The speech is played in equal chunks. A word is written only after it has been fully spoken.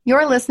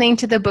You're listening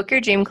to the Book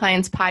Your Dream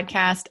Clients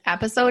podcast,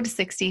 episode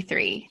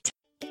 63.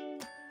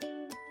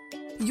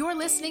 You're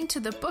listening to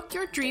the Book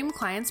Your Dream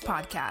Clients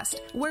podcast,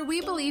 where we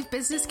believe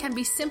business can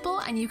be simple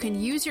and you can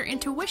use your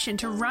intuition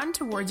to run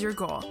towards your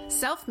goal.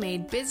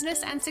 Self-made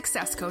business and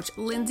success coach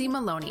Lindsay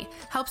Maloney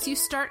helps you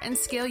start and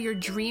scale your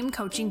dream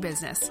coaching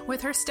business. With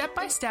her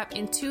step-by-step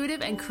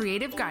intuitive and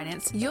creative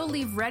guidance, you'll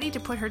leave ready to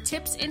put her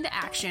tips into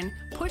action,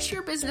 push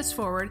your business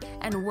forward,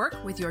 and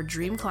work with your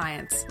dream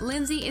clients.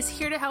 Lindsay is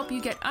here to help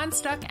you get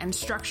unstuck and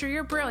structure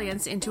your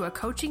brilliance into a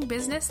coaching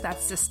business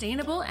that's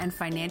sustainable and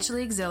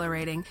financially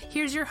exhilarating.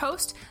 Here's your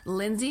host,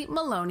 Lindsay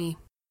Maloney.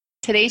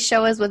 Today's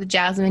show is with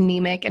Jasmin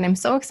Niemiec, and I'm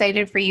so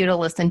excited for you to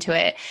listen to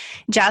it.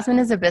 Jasmin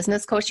is a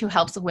business coach who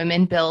helps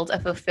women build a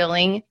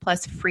fulfilling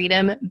plus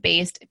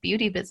freedom-based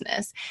beauty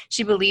business.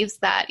 She believes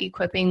that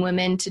equipping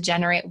women to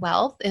generate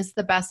wealth is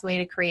the best way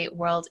to create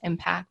world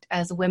impact,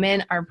 as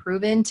women are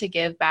proven to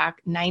give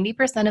back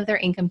 90% of their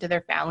income to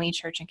their family,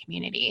 church, and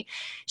community.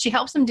 She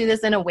helps them do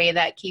this in a way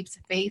that keeps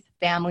faith,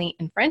 family,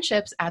 and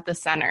friendships at the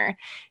center.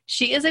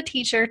 She is a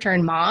teacher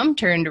turned mom,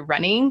 turned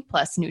running,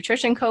 plus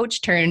nutrition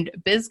coach, turned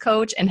biz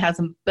coach, and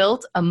has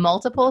built a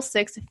multiple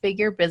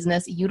six-figure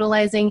business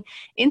utilizing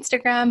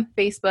Instagram,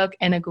 Facebook,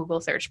 and a Google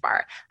search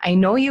bar. I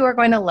know you are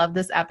going to love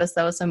this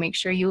episode, so make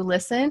sure you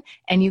listen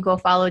and you go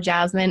follow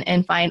Jasmin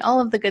and find all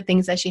of the good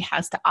things that she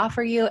has to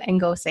offer you and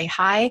go say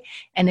hi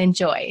and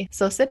enjoy.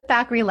 So sit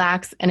back,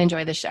 relax, and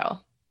enjoy the show.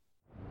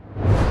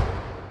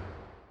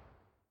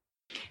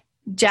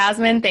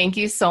 Jasmin, thank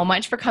you so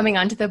much for coming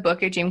on to the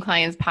Book Your Dream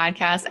Clients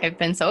podcast. I've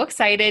been so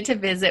excited to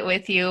visit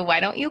with you. Why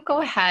don't you go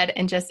ahead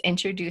and just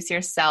introduce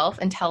yourself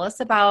and tell us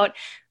about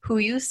who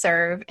you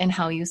serve and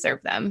how you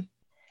serve them?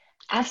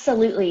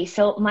 Absolutely.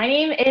 So my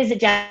name is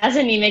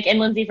Jasmin Niemiec, and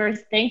Lindsay,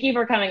 first, thank you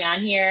for coming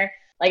on here.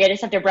 Like, I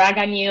just have to brag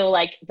on you.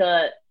 Like,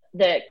 the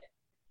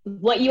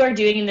what you are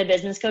doing in the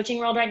business coaching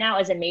world right now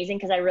is amazing,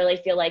 because I really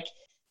feel like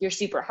you're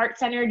super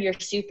heart-centered. You're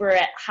super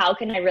at how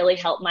can I really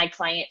help my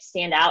clients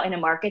stand out in a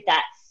market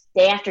that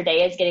day after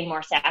day is getting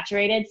more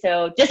saturated.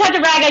 So just have to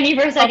brag on you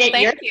for a second.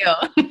 Thank you.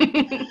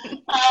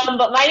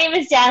 But my name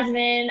is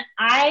Jasmin.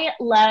 I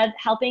love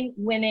helping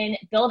women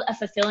build a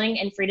fulfilling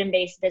and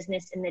freedom-based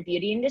business in the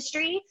beauty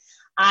industry.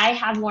 I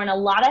have worn a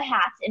lot of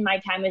hats in my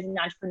time as an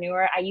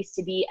entrepreneur. I used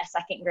to be a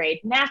second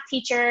grade math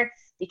teacher,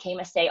 became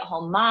a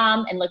stay-at-home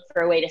mom, and looked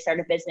for a way to start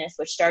a business,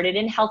 which started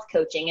in health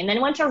coaching, and then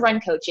went to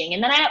run coaching.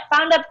 And then I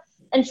found up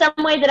in some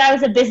way that I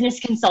was a business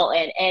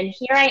consultant. And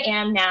here I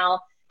am now,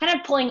 kind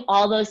of pulling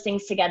all those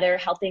things together,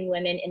 helping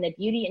women in the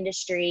beauty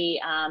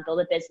industry build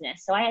a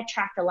business. So I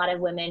attract a lot of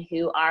women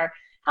who are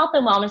health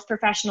and wellness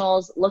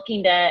professionals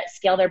looking to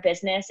scale their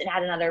business and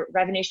add another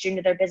revenue stream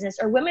to their business,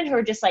 or women who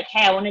are just like,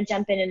 hey, I want to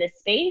jump into this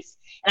space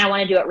and I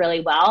want to do it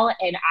really well.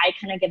 And I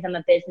kind of give them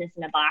a business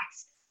in a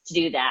box to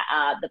do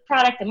that. The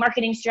product, the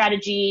marketing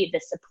strategy,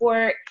 the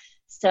support.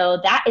 So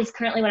that is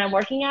currently what I'm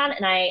working on,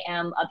 and I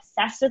am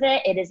obsessed with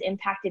it. It has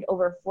impacted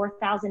over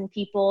 4,000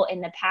 people in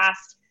the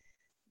past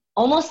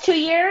almost 2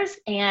 years.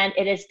 And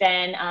it has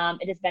been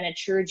a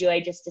true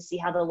joy just to see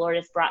how the Lord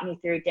has brought me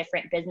through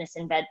different business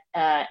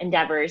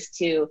endeavors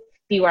to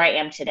be where I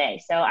am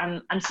today. So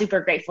I'm super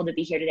grateful to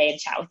be here today and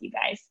chat with you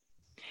guys.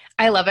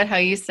 I love it how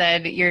you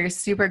said you're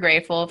super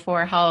grateful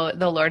for how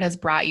the Lord has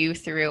brought you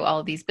through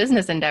all of these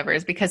business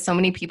endeavors, because so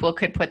many people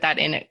could put that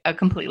in a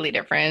completely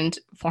different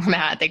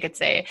format. They could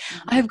say,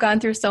 I've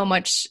gone through so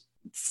much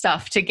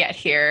stuff to get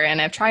here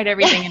and I've tried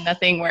everything and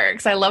nothing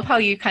works. I love how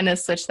you kind of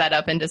switch that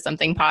up into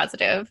something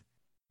positive.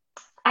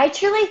 I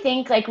truly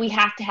think like we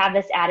have to have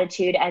this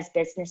attitude as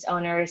business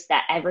owners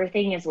that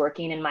everything is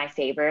working in my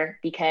favor,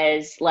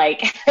 because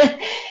like,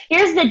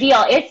 here's the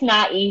deal. It's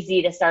not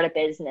easy to start a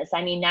business.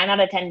 I mean, 9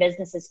 out of 10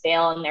 businesses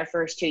fail in their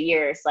first 2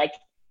 years. Like,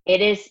 it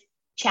is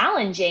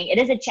challenging. It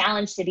is a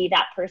challenge to be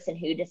that person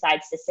who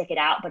decides to stick it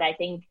out. But I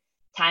think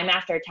time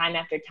after time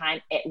after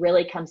time, it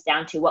really comes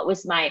down to what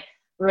was my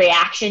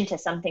reaction to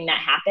something that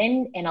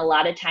happened. And a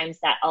lot of times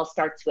that all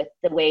starts with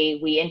the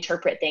way we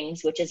interpret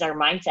things, which is our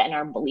mindset and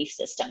our belief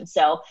system.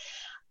 So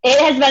it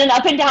has been an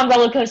up and down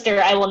roller coaster.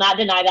 I will not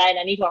deny that in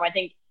any form. I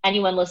think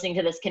anyone listening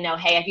to this can know,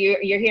 hey, if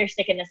you're here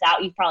sticking this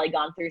out, you've probably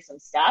gone through some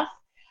stuff.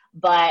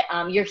 But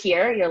you're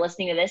here, you're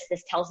listening to this.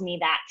 This tells me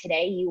that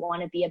today you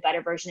want to be a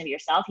better version of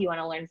yourself. You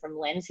want to learn from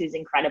Linz, who's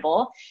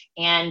incredible.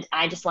 And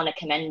I just want to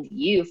commend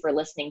you for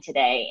listening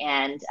today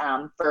and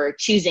for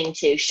choosing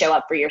to show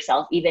up for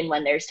yourself, even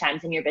when there's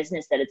times in your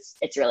business that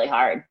it's really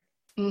hard.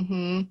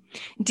 Mm-hmm.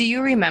 Do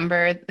you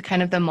remember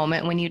kind of the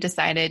moment when you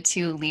decided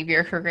to leave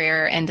your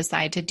career and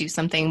decide to do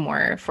something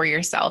more for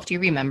yourself? Do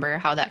you remember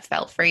how that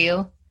felt for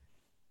you?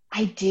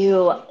 I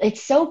do.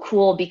 It's so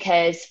cool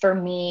because for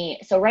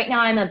me, so right now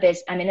I'm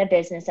in a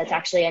business that's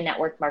actually a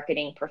network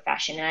marketing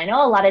profession. And I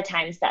know a lot of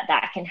times that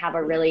can have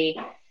a really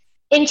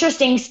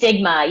interesting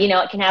stigma. You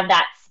know, it can have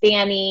that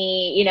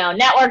spammy,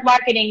 network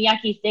marketing,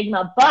 yucky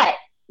stigma. But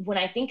when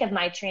I think of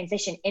my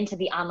transition into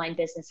the online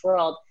business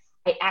world,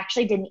 I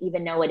actually didn't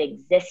even know it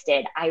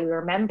existed. I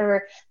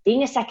remember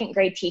being a second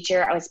grade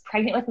teacher. I was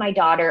pregnant with my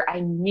daughter.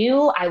 I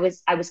knew I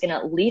was going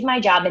to leave my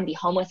job and be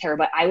home with her,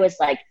 but I was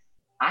like,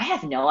 I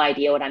have no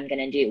idea what I'm going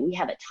to do. We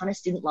have a ton of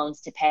student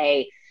loans to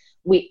pay.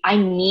 I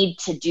need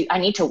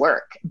to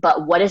work,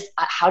 but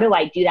how do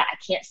I do that? I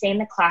can't stay in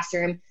the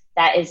classroom.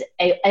 That is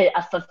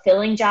a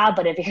fulfilling job,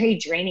 but a very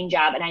draining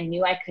job. And I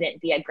knew I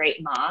couldn't be a great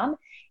mom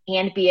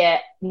and be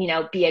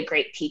a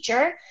great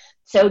teacher.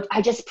 So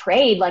I just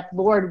prayed, like,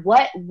 Lord,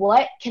 what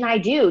can I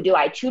do? Do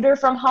I tutor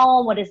from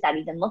home? What does that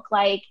even look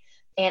like?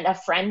 And a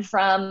friend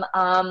from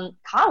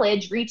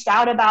college reached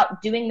out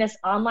about doing this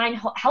online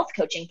health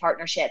coaching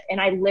partnership.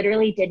 And I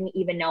literally didn't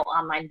even know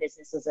online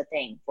business was a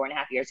thing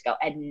 4.5 years ago.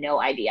 I had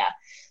no idea.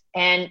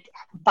 And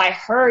by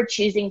her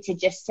choosing to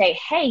just say,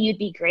 hey, you'd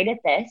be great at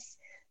this,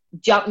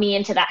 jump me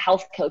into that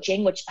health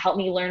coaching, which helped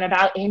me learn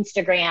about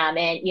Instagram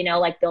and,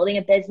 like building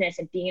a business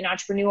and being an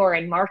entrepreneur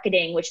and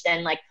marketing, which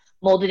then like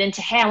molded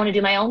into, hey, I want to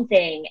do my own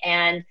thing.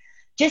 And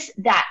just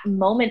that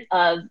moment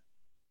of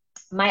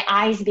my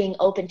eyes being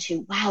open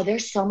to, wow,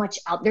 there's so much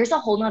out, there's a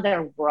whole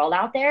nother world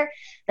out there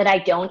that I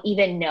don't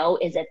even know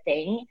is a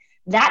thing.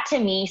 That to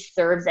me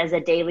serves as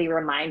a daily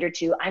reminder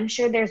to, I'm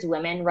sure there's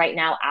women right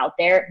now out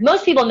there.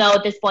 Most people know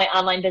at this point,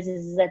 online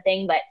business is a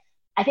thing, but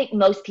I think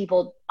most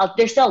people,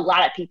 there's still a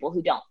lot of people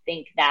who don't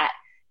think that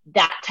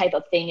that type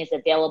of thing is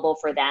available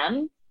for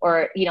them,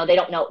 or, they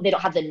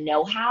don't have the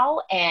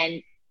know-how.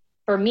 And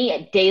for me,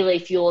 it daily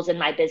fuels in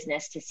my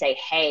business to say,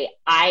 hey,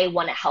 I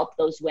want to help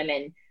those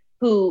women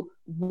who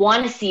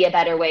want to see a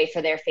better way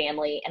for their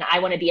family. And I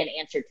want to be an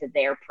answer to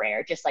their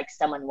prayer, just like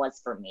someone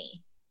was for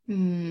me.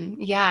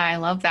 Yeah, I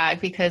love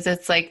that, because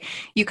it's like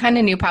you kind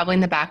of knew probably in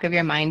the back of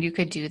your mind you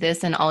could do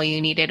this, and all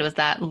you needed was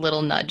that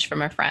little nudge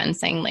from a friend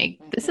saying like,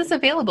 this is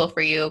available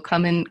for you.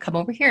 Come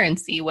over here and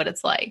see what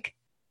it's like.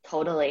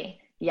 Totally.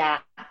 Yeah.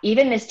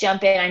 Even this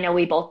jump in, I know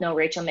we both know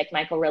Rachel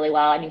McMichael really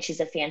well. I mean,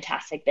 she's a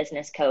fantastic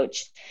business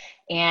coach,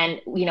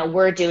 and,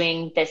 we're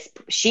doing this.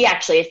 She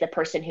actually is the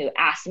person who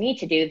asked me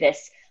to do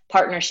this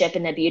partnership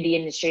in the beauty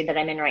industry that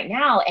I'm in right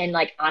now. And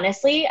like,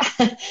 honestly,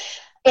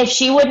 if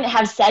she wouldn't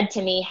have said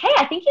to me, hey,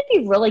 I think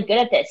you'd be really good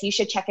at this, you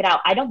should check it out,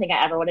 I don't think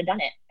I ever would have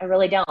done it. I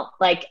really don't.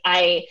 Like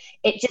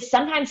it just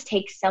sometimes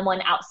takes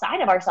someone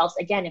outside of ourselves.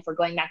 Again, if we're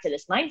going back to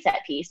this mindset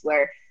piece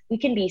where we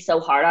can be so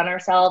hard on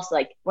ourselves,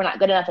 like we're not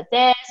good enough at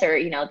this, or,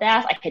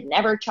 that I could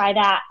never try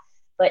that.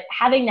 But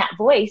having that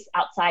voice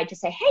outside to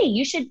say, hey,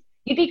 you'd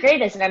be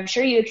great at this. And I'm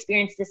sure you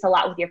experience this a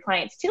lot with your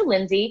clients too,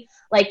 Lindsay.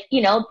 Like,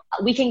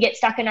 we can get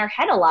stuck in our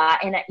head a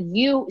lot, and that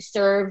you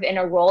serve in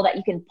a role that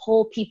you can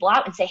pull people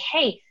out and say,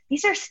 hey,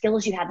 these are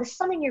skills you have. This is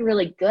something you're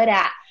really good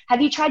at. Have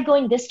you tried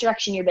going this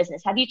direction in your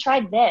business? Have you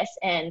tried this?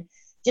 And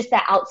just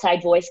that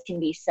outside voice can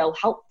be so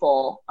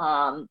helpful.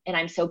 And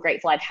I'm so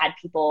grateful I've had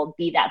people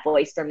be that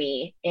voice for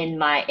me in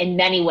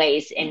many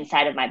ways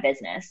inside of my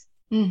business.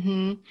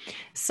 Mm-hmm.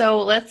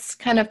 So let's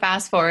kind of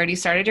fast forward. You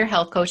started your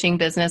health coaching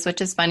business,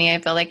 which is funny. I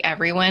feel like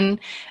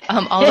everyone,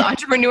 all the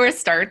entrepreneurs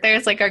start there.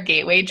 It's like our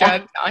gateway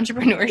drug to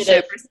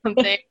entrepreneurship or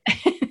something.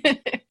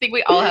 I think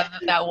we all have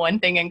that one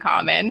thing in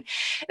common.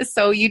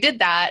 So you did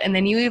that, and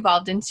then you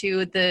evolved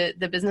into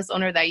the business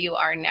owner that you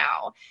are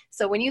now.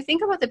 So when you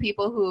think about the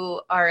people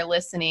who are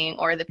listening,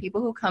 or the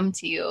people who come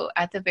to you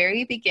at the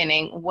very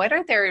beginning, what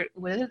are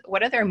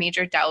their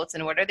major doubts,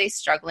 and what are they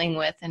struggling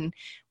with, and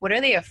what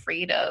are they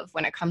afraid of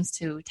when it comes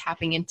to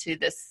tapping into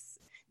this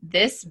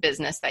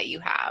business that you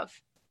have?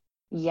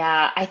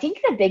 Yeah, I think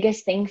the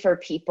biggest thing for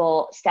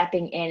people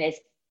stepping in is,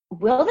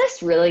 will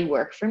this really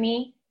work for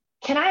me?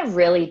 Can I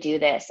really do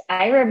this?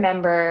 I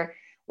remember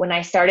when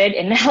I started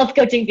in the health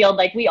coaching field,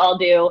 like we all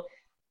do,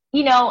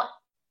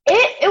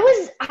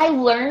 I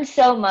learned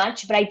so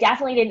much, but I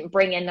definitely didn't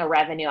bring in the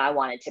revenue I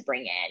wanted to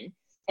bring in.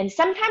 And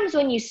sometimes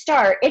when you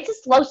start, it's a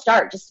slow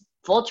start, just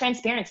full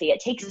transparency. It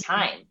takes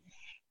time.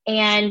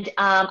 And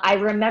I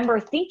remember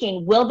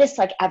thinking, will this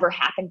like ever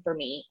happen for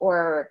me?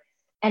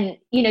 And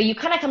you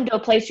kind of come to a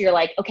place where you're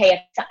like,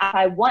 okay, if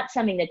I want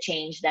something to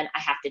change, then I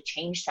have to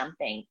change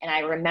something. And I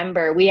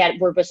remember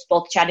we're just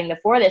both chatting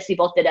before this. We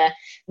both did a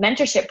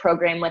mentorship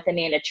program with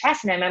Amanda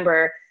Tress. And I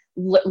remember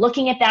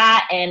looking at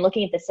that and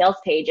looking at the sales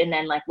page, and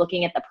then like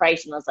looking at the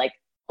price, and was like,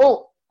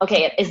 oh,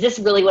 okay, is this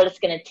really what it's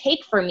going to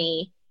take for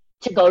me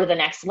to go to the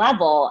next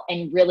level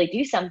and really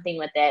do something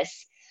with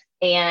this?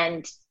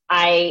 And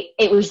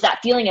it was that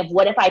feeling of,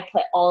 what if I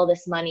put all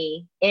this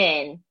money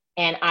in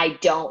and I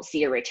don't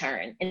see a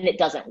return and it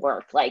doesn't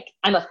work? Like,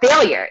 I'm a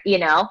failure,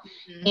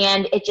 Mm-hmm.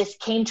 And it just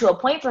came to a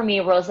point for me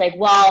where I was like,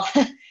 well,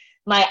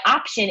 my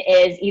option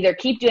is either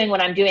keep doing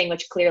what I'm doing,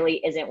 which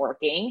clearly isn't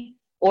working,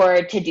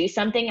 or to do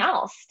something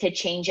else, to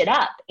change it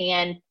up.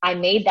 And I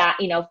made that,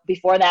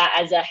 before that,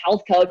 as a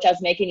health coach, I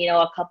was making,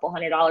 a couple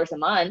 $100s a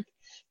month.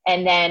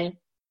 And then,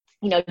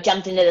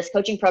 jumped into this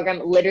coaching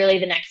program. Literally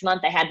the next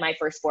month I had my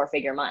first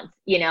 4-figure month,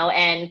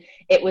 and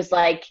it was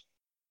like,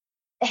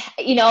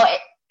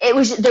 there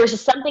was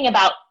just something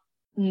about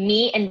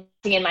me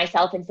investing in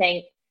myself and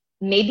saying,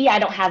 maybe I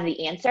don't have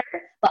the answer,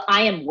 but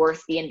I am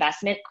worth the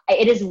investment.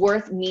 It is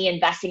worth me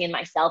investing in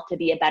myself to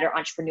be a better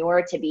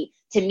entrepreneur, to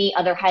meet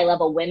other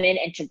high-level women,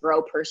 and to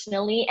grow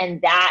personally.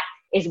 And that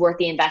is worth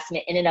the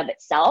investment in and of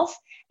itself.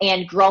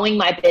 And growing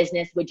my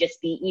business would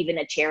just be even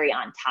a cherry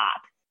on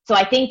top. So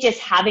I think just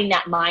having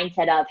that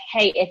mindset of,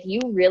 hey, if you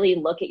really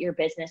look at your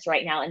business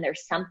right now and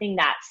there's something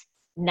that's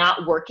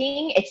not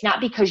working, it's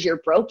not because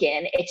you're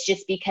broken. It's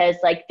just because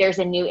like there's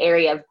a new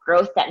area of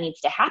growth that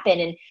needs to happen,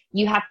 and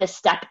you have to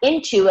step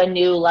into a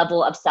new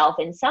level of self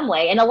in some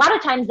way. And a lot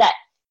of times that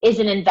is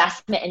an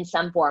investment in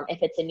some form. If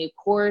it's a new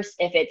course,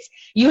 if it's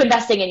you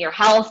investing in your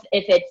health,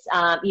 if it's,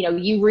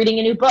 you reading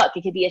a new book,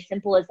 it could be as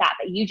simple as that.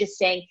 But you just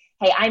saying,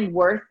 hey, I'm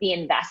worth the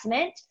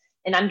investment,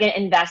 and I'm going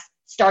to invest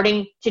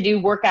starting to do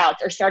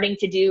workouts, or starting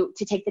to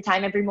take the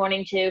time every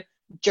morning to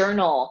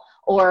journal,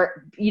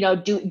 or,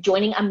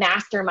 joining a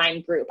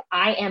mastermind group.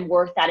 I am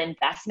worth that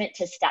investment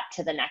to step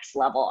to the next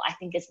level, I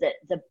think is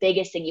the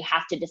biggest thing you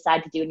have to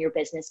decide to do in your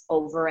business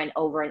over and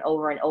over and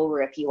over and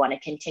over if you want to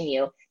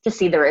continue to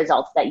see the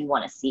results that you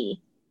want to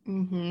see.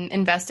 Mm-hmm.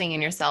 Investing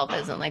in yourself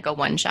isn't like a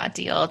one-shot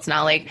deal. It's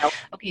not like, Nope.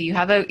 okay, you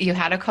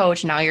had a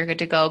coach, now you're good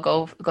to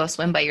go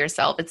swim by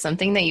yourself. It's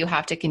something that you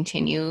have to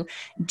continue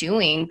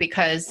doing,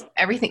 because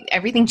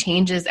everything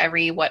changes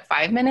every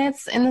 5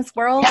 minutes in this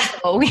world. Yeah.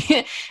 So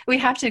we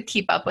have to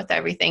keep up with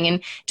everything.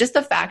 And just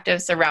the fact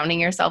of surrounding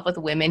yourself with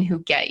women who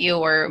get you,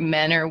 or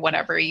men, or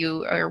whatever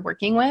you are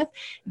working with,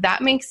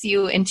 that makes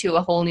you into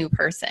a whole new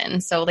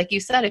person. So like you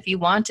said, if you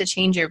want to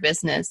change your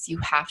business, you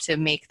have to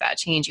make that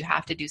change. You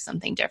have to do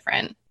something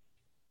different.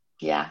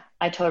 Yeah,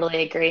 I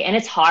totally agree. And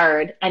it's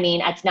hard. I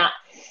mean,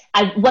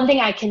 one thing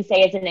I can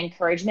say as an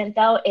encouragement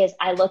though, is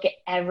I look at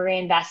every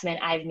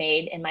investment I've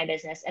made in my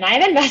business, and I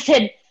have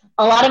invested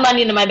a lot of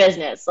money into my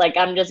business. Like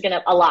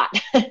a lot.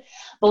 But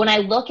when I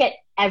look at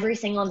every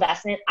single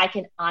investment, I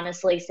can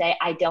honestly say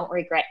I don't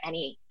regret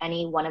any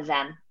one of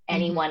them.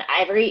 Anyone.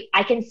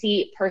 I can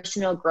see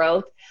personal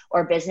growth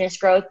or business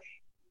growth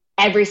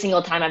every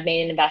single time I've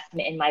made an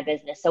investment in my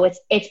business. So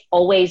it's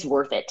always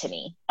worth it to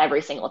me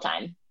every single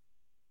time.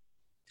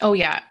 Oh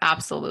yeah,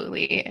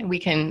 absolutely. We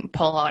can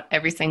pull out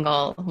every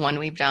single one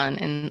we've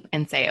done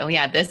and say, oh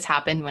yeah, this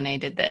happened when I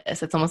did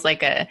this. It's almost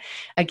like a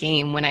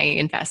game. When I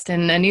invest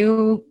in a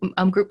new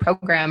group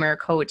program or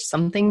coach,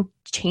 something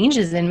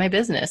changes in my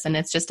business, and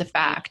it's just a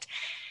fact.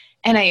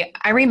 And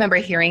I remember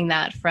hearing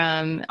that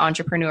from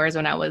entrepreneurs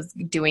when I was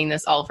doing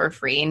this all for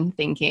free and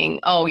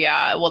thinking, oh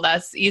yeah, well,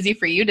 that's easy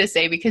for you to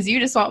say because you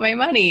just want my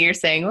money. You're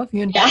saying, well, if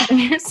you invest in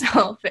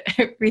yourself,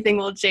 everything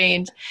will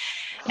change.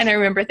 And I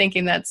remember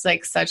thinking that's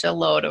like such a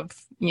load of,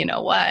 you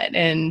know what?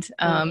 And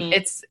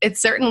it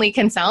certainly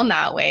can sound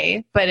that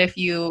way, but if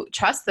you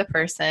trust the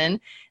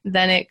person,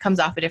 then it comes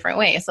off a different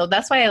way. So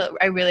that's why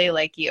I really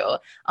like you,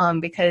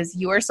 because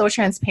you are so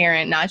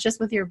transparent, not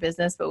just with your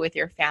business, but with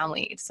your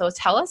family. So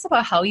tell us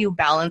about how you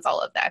balance all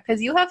of that,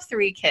 because you have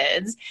 3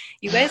 kids.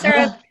 You guys are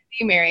a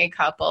busy married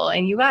couple,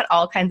 and you got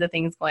all kinds of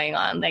things going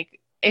on. Like,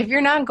 if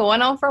you're not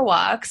going out for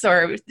walks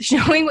or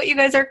showing what you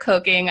guys are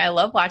cooking, I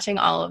love watching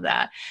all of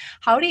that.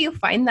 How do you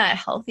find that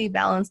healthy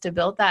balance to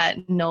build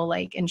that know,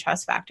 like, and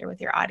trust factor with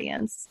your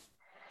audience?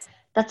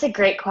 That's a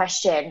great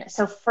question.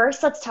 So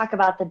first, let's talk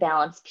about the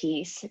balance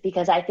piece,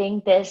 because I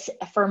think this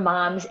for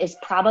moms is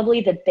probably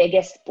the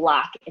biggest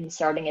block in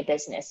starting a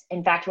business.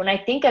 In fact, when I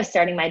think of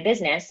starting my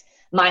business,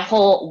 my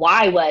whole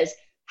why was,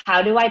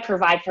 how do I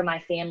provide for my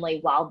family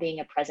while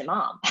being a present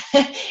mom?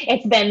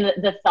 It's been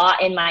the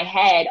thought in my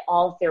head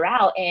all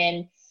throughout.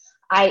 And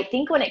I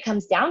think when it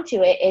comes down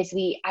to it is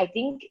I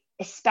think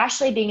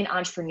especially being an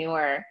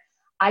entrepreneur,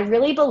 I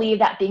really believe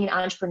that being an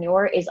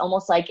entrepreneur is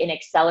almost like an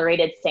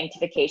accelerated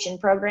sanctification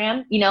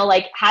program.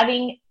 Like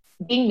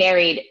being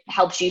married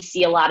helps you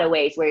see a lot of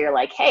ways where you're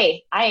like,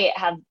 hey, I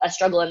have a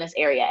struggle in this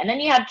area. And then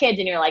you have kids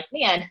and you're like,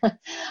 man,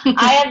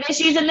 I have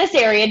issues in this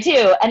area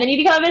too. And then you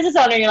become a business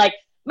owner and you're like,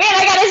 man,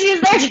 I got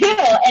issues there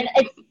too. And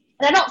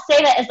I don't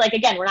say that as like,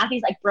 again, we're not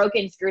these like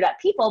broken, screwed up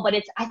people, but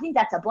I think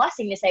that's a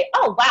blessing to say,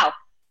 oh, wow,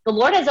 the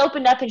Lord has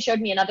opened up and showed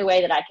me another way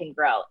that I can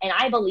grow. And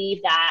I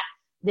believe that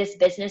this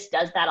business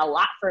does that a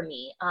lot for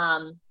me.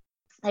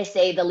 I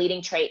say the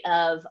leading trait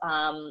of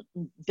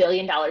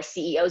billion-dollar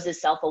CEOs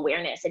is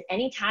self-awareness. And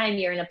anytime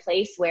you're in a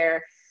place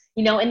where,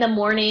 in the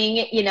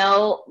morning,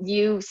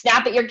 you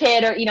snap at your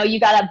kid, or, you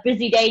got a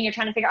busy day and you're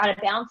trying to figure out how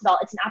to balance it all,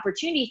 it's an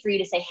opportunity for you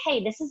to say,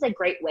 hey, this is a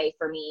great way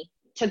for me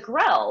to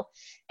grow.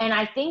 And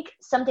I think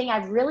something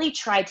I've really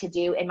tried to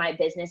do in my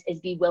business is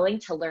be willing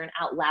to learn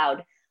out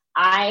loud.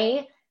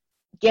 I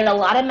get a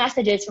lot of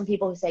messages from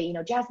people who say,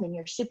 Jasmin,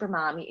 you're a super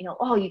mom,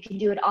 oh, you can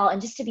do it all.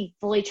 And just to be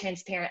fully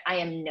transparent, I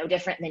am no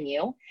different than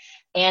you.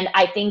 And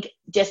I think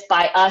just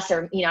by us,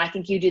 or, I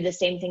think you do the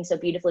same thing so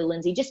beautifully,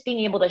 Lindsay, just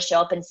being able to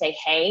show up and say,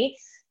 hey,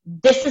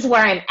 this is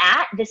where I'm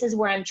at. This is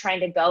where I'm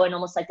trying to go. And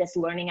almost like this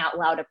learning out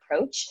loud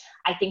approach,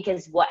 I think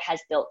is what has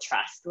built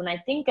trust. When I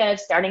think of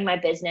starting my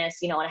business,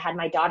 when I had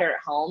my daughter at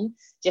home,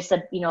 just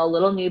a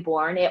little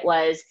newborn, it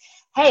was,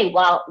 hey,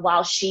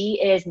 while she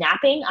is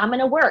napping, I'm going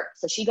to work.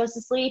 So she goes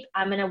to sleep,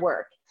 I'm going to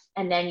work.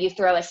 And then you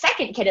throw a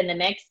second kid in the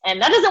mix,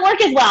 and that doesn't work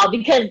as well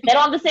because they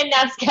don't have the same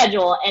nap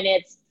schedule. And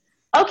it's,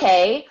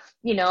 okay,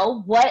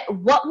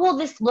 what will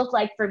this look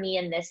like for me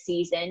in this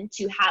season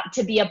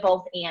to be a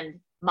both and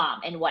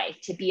mom and wife,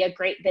 to be a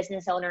great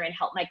business owner and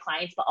help my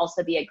clients, but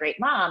also be a great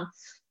mom.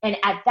 And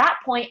at that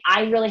point,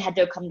 I really had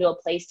to come to a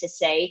place to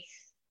say,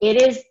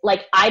 it is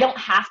like, I don't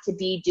have to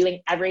be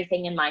doing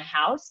everything in my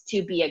house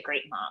to be a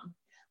great mom.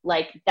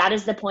 Like that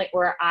is the point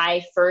where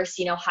I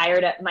first,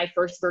 hired my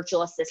first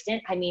virtual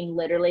assistant. I mean,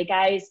 literally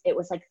guys, it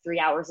was like 3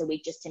 hours a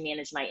week just to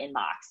manage my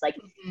inbox. Like,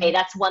 hey,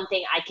 that's one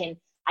thing I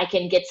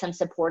can get some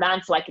support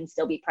on so I can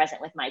still be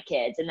present with my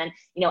kids. And then,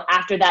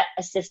 after that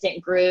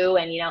assistant grew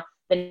and,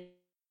 then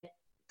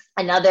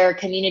another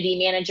community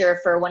manager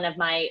for one of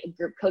my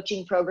group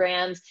coaching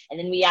programs. And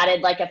then we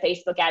added like a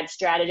Facebook ad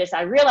strategist.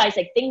 I realized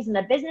like things in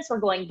the business were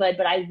going good,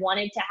 but I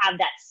wanted to have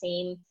that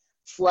same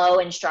flow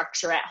and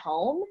structure at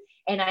home.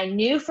 And I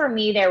knew for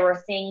me, there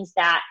were things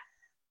that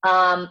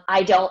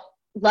I don't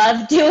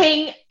love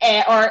doing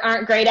or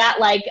aren't great at,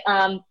 like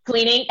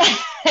cleaning,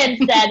 and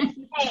said,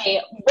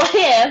 hey, what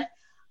if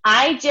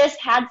I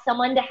just had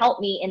someone to help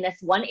me in this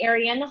one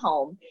area in the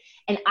home,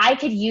 and I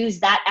could use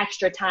that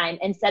extra time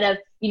instead of,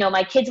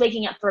 my kids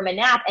waking up from a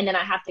nap and then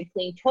I have to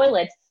clean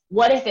toilets.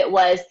 What if it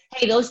was,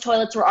 hey, those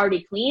toilets were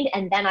already cleaned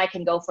and then I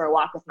can go for a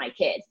walk with my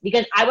kids?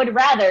 Because I would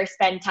rather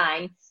spend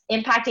time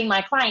impacting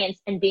my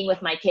clients and being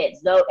with my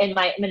kids, though, and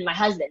my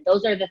husband.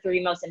 Those are the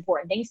three most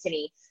important things to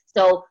me.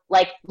 So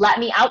like, let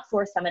me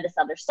outsource some of this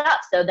other stuff.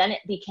 So then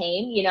it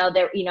became,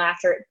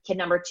 after kid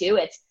number 2,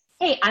 it's,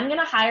 hey, I'm going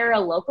to hire a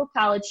local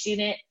college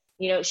student.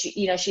 There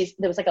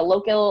was like a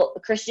local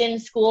Christian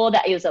school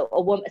that is a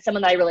woman,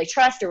 someone that I really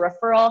trust, a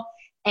referral.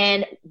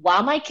 And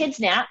while my kids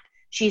nap,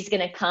 she's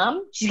going to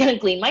come, she's going to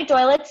clean my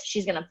toilets,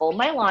 she's going to fold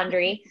my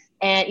laundry,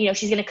 and,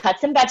 she's going to cut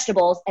some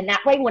vegetables. And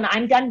that way, when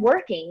I'm done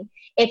working,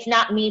 it's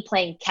not me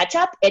playing catch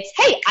up. It's,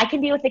 hey, I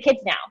can be with the kids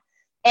now.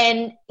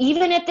 And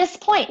even at this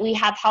point, we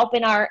have help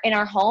in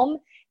our home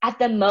at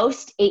the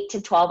most 8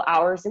 to 12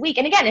 hours a week.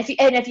 And again,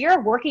 if you're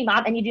a working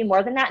mom and you do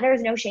more than that,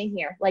 there's no shame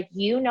here. Like,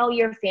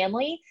 your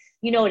family,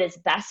 what is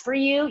best for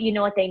you,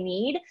 what they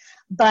need.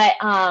 But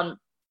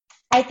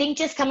I think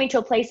just coming to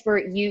a place where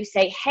you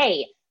say,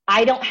 hey,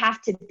 I don't have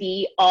to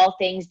be all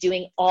things,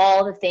 doing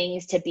all the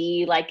things to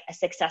be like a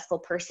successful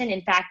person.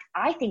 In fact,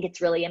 I think it's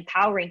really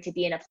empowering to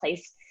be in a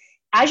place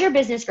as your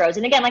business grows.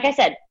 And again, like I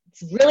said,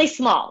 it's really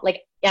small.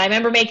 Like, I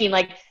remember making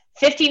like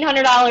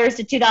 $1,500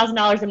 to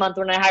 $2,000 a month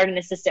when I hired an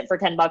assistant for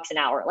 $10 an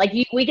hour. Like,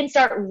 we can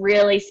start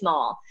really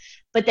small,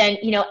 but then,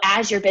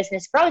 as your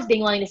business grows,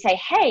 being willing to say,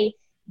 hey,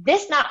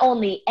 this not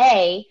only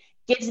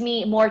gives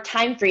me more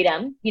time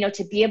freedom,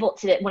 to be able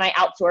to, when I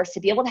outsource,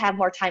 to be able to have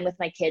more time with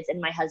my kids and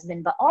my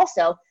husband, but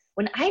also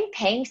when I'm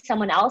paying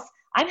someone else,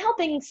 I'm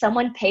helping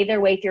someone pay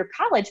their way through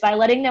college by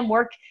letting them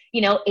work,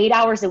 8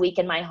 hours a week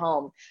in my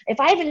home. If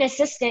I have an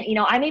assistant,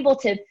 I'm able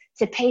to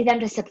pay them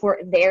to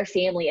support their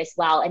family as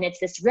well. And it's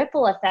this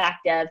ripple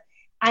effect of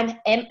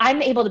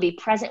I'm able to be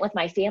present with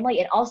my family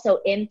and also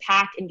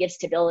impact and give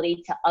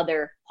stability to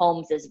other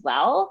homes as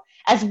well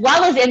as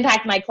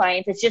impact my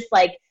clients. It's just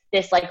like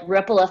this like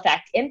ripple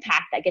effect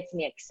impact that gets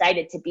me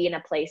excited to be in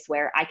a place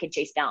where I can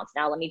chase balance.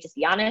 Now, let me just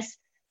be honest.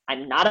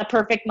 I'm not a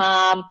perfect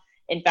mom.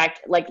 In fact,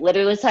 like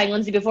literally was telling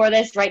Lindsay before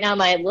this, right now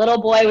my little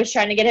boy was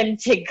trying to get him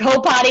to go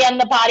potty on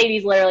the potty. And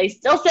he's literally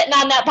still sitting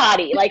on that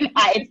potty. Like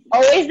it's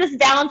always this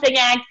balancing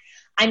act.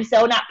 I'm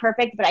so not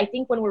perfect, but I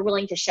think when we're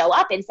willing to show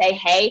up and say,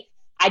 hey,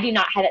 I do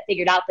not have it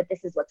figured out, but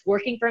this is what's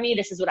working for me.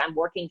 This is what I'm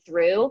working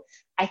through.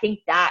 I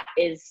think that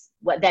is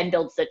what then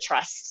builds the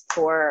trust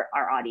for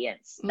our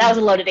audience. That was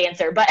a loaded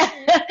answer, but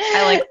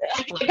I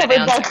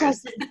covered both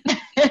questions.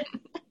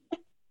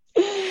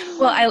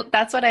 Well,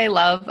 that's what I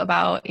love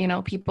about,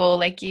 people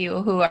like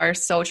you who are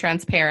so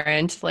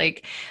transparent.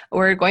 Like,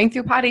 we're going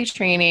through potty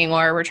training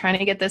or we're trying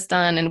to get this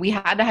done, and we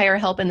had to hire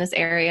help in this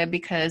area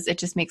because it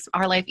just makes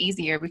our life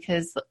easier.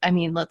 Because,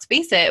 let's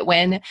face it,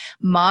 when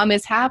mom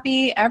is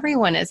happy,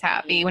 everyone is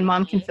happy. When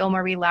mom can feel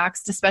more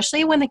relaxed,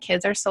 especially when the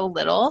kids are so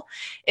little,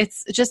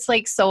 it's just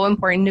like so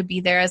important to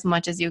be there as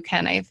much as you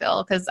can, I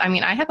feel. Because, I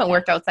haven't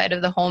worked outside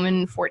of the home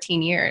in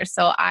 14 years,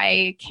 so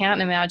I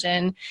can't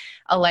imagine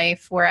a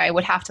life where I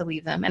would have to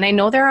leave them. And I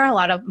know there are a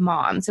lot of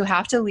moms who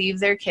have to leave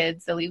their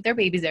kids, they leave their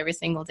babies every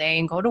single day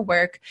and go to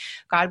work.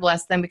 God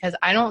bless them, because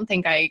I don't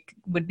think I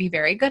would be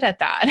very good at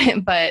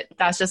that. But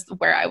that's just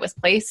where I was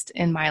placed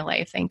in my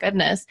life, thank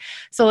goodness.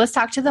 So let's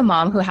talk to the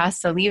mom who has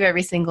to leave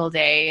every single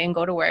day and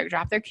go to work,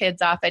 drop their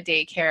kids off at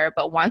daycare,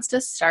 but wants to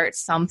start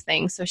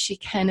something so she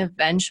can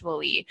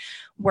eventually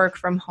work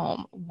from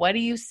home. What do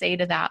you say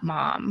to that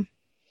mom?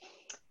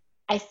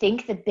 I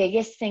think the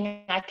biggest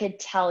thing I could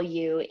tell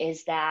you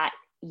is that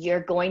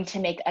you're going to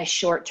make a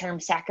short-term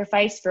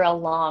sacrifice for a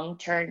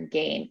long-term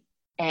gain.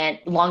 And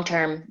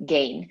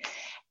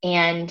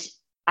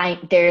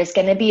there's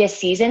going to be a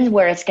season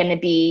where it's going to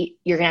be,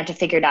 you're going to have to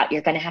figure it out.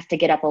 You're going to have to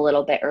get up a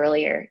little bit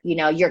earlier.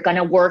 You're going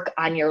to work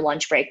on your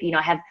lunch break.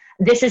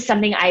 This is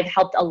something I've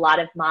helped a lot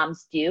of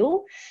moms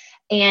do.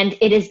 And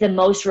it is the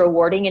most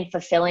rewarding and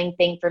fulfilling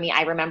thing for me.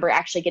 I remember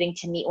actually getting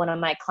to meet one of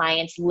my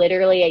clients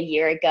literally a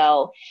year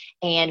ago,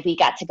 and we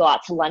got to go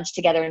out to lunch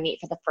together and meet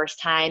for the first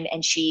time.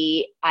 And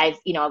I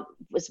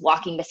was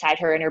walking beside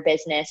her in her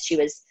business. She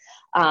was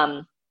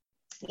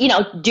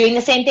doing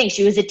the same thing.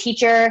 She was a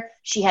teacher.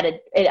 She had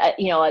a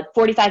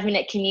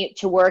 45-minute commute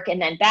to work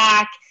and then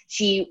back.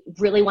 She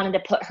really wanted to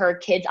put her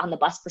kids on the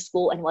bus for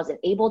school and wasn't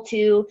able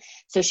to.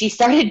 So she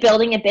started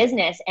building a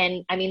business.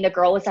 And I mean, the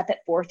girl was up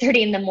at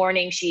 4:30 in the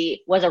morning.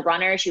 She was a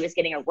runner. She was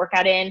getting her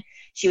workout in.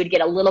 She would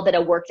get a little bit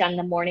of work done in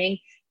the morning.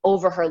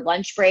 Over her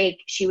lunch break,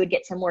 she would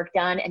get some work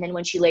done. And then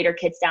when she laid her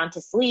kids down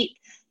to sleep,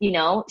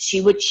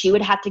 she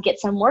would have to get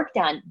some work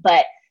done.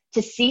 But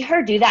to see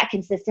her do that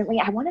consistently,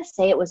 I want to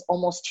say it was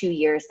almost 2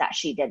 years that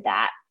she did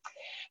that.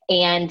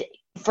 And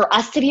for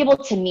us to be able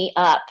to meet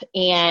up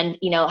and,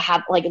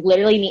 have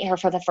literally meet her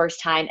for the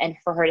first time and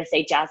for her to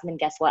say, Jasmin,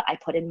 guess what? I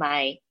put in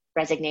my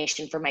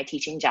resignation for my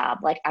teaching job.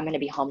 I'm going to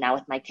be home now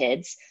with my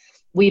kids.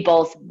 We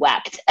both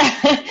wept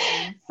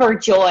for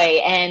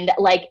joy. And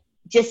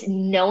just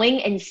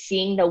knowing and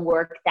seeing the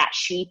work that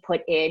she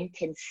put in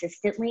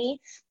consistently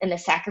and the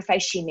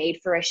sacrifice she made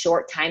for a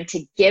short time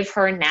to give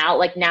her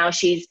now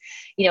she's,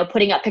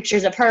 putting up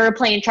pictures of her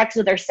playing trucks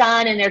with her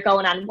son and they're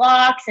going on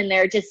walks and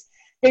they're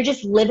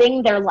just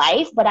living their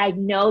life. But I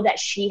know that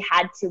she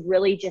had to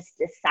really just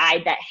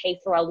decide that, hey,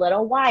 for a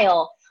little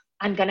while,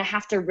 I'm going to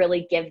have to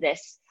really give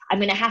this. I'm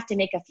going to have to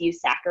make a few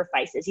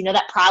sacrifices.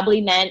 That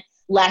probably meant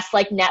less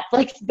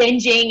Netflix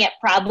binging. It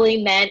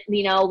probably meant,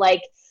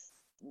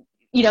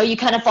 you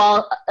kind of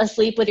fall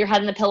asleep with your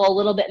head on the pillow a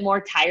little bit more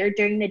tired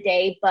during the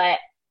day. But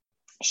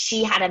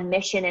she had a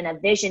mission and a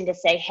vision to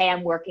say, hey,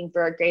 I'm working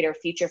for a greater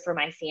future for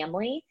my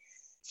family.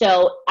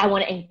 So I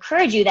want to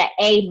encourage you that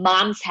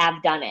moms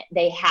have done it.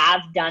 They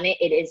have done it.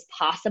 It is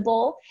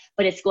possible,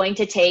 but it's going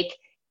to take,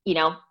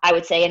 I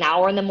would say an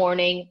hour in the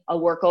morning, a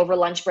work over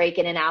lunch break,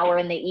 and an hour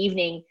in the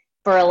evening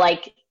for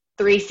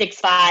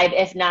 365,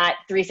 if not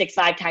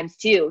 365 times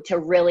 2 to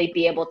really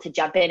be able to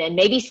jump in. And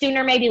maybe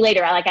sooner, maybe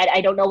later.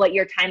 I don't know what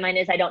your timeline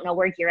is. I don't know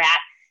where you're at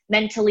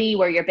mentally,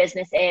 where your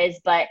business is,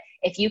 but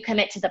if you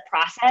commit to the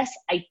process,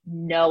 I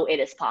know it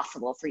is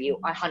possible for you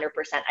 100%.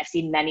 I've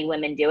seen many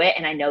women do it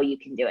and I know you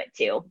can do it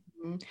too.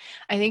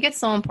 I think it's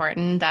so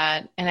important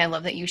that, and I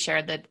love that you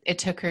shared that it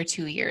took her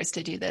 2 years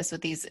to do this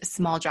with these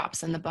small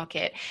drops in the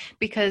bucket,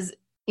 because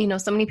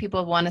so many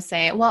people want to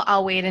say, well,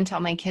 I'll wait until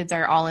my kids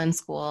are all in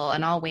school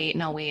and I'll wait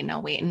and I'll wait and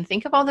I'll wait. And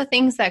think of all the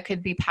things that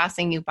could be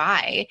passing you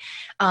by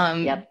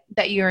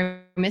that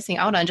you're missing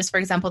out on. Just for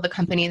example, the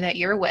company that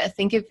you're with,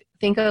 think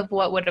of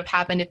what would have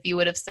happened if you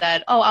would have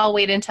said, oh, I'll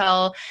wait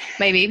until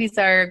my babies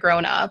are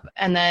grown up.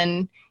 And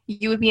then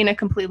you would be in a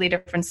completely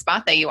different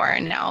spot that you are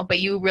in now.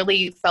 But you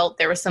really felt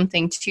there was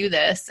something to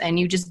this and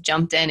you just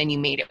jumped in and you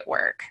made it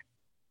work.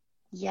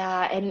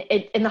 Yeah.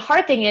 And the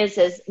hard thing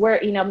is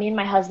we're, me and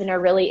my husband are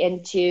really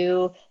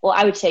into, well,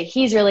 I would say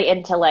he's really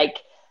into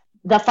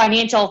the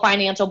financial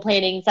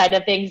planning side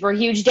of things. We're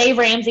huge Dave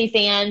Ramsey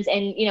fans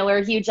and,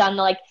 we're huge on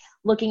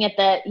looking at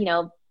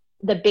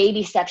the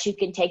baby steps you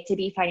can take to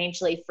be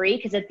financially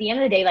free. Cause at the end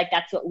of the day,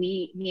 that's what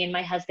me and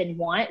my husband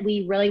want.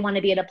 We really want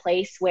to be at a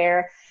place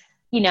where,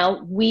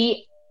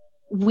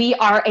 we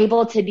are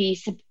able to be,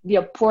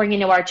 pouring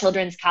into our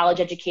children's college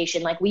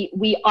education.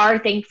 We are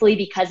thankfully,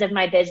 because of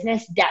my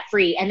business, debt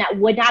free. And that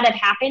would not have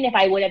happened if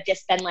I would have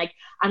just been I'm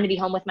going to be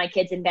home with my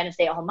kids and been a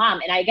stay-at-home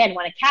mom. And I, again,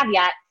 want to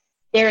caveat,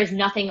 there is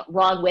nothing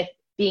wrong with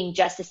being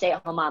just a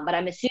stay-at-home mom. But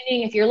I'm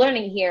assuming if you're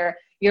learning here,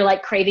 you're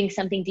craving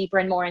something deeper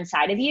and more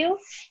inside of you.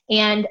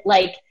 And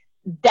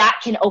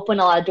that can open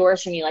a lot of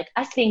doors for you.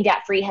 Us being debt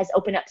free has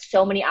opened up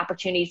so many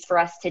opportunities for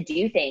us to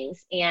do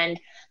things. And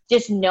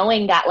just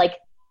knowing that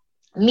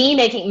me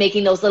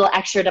making those little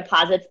extra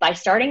deposits by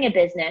starting a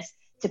business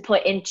to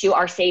put into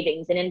our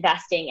savings and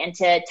investing and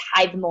to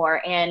tithe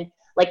more. And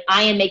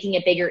I am making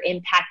a bigger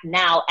impact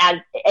now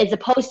as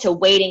opposed to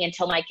waiting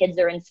until my kids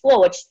are in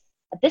school, which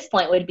at this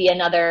point would be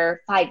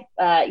another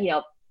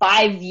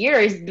 5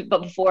 years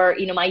before,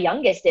 my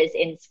youngest is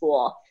in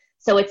school.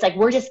 So it's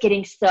we're just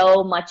getting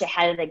so much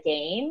ahead of the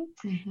game.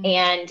 Mm-hmm.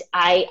 And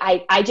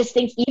I just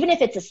think even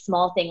if it's a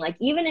small thing,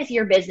 even if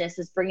your business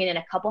is bringing in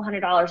a couple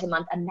 $100s a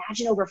month,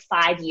 imagine over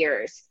 5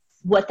 years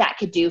what that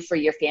could do for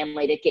your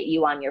family to get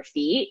you on your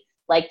feet.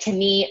 To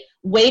me,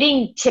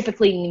 waiting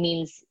typically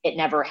means it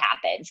never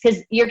happens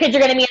because your kids are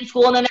going to be in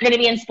school and then they're going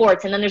to be in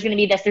sports and then there's going to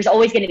be this. There's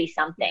always going to be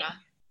something. Yeah.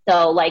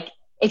 So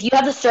if you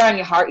have the stir on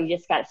your heart, you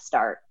just got to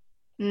start.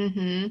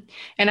 Mm-hmm.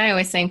 And I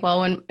always think,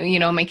 well, when,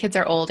 my kids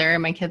are older,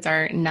 my kids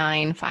are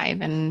 9,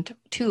 5, and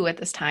 2 at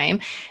this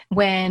time.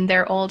 When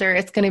they're older,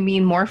 it's going to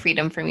mean more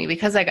freedom for me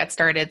because I got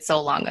started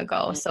so long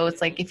ago. Mm-hmm. So it's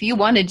if you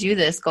want to do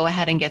this, go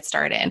ahead and get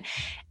started.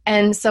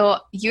 And so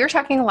you're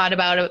talking a lot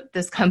about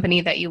this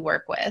company that you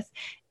work with.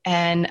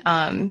 And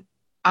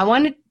I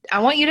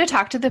want you to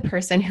talk to the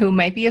person who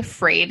might be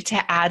afraid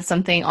to add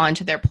something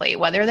onto their plate,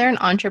 whether they're an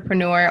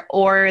entrepreneur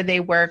or they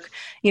work,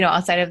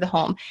 outside of the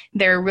home.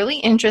 They're really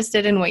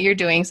interested in what you're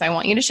doing. So I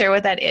want you to share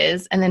what that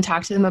is and then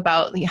talk to them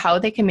about how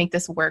they can make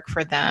this work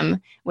for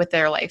them with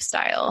their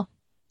lifestyle.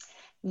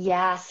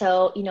 Yeah.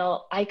 So,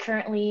 I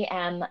currently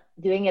am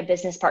doing a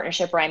business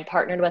partnership where I'm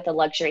partnered with a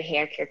luxury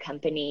hair care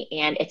company.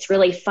 And it's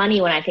really funny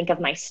when I think of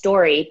my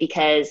story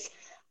because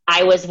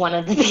I was one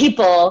of the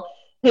people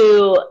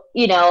who,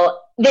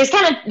 there's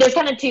kind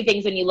of two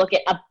things when you look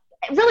at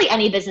really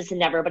any business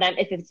endeavor, but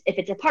if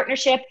it's a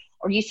partnership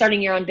or you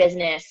starting your own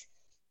business,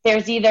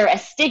 there's either a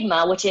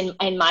stigma, which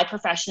in my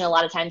profession a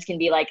lot of times can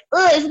be like,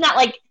 oh, isn't that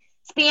like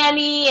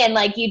spammy, and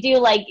like you do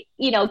like,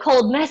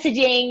 cold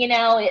messaging,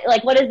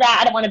 like what is that?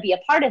 I don't want to be a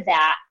part of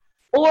that.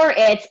 Or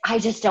it's, I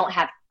just don't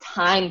have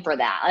time for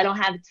that. I don't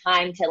have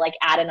time to like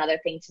add another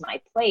thing to my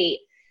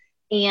plate.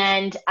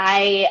 And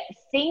I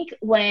think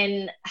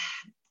we'll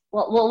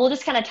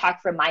just kind of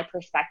talk from my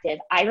perspective.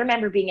 I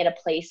remember being at a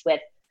place with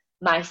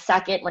my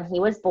second when he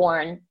was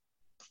born.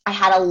 I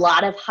had a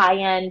lot of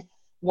high-end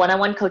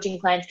one-on-one coaching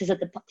clients because at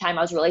the time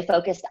I was really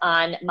focused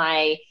on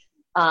my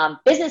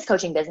business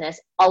coaching business.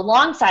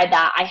 Alongside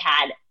that, I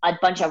had a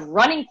bunch of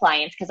running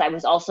clients because I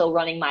was also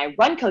running my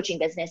run coaching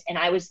business. And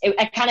I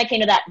kind of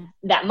came to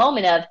that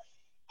moment of,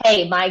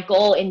 hey, my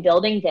goal in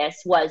building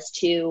this was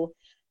to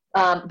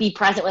be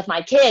present with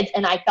my kids.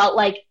 And I felt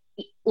like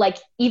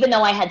even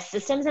though I had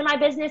systems in my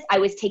business, I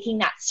was taking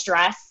that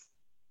stress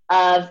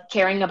of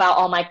caring about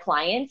all my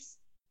clients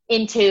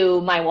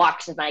into my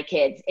walks with my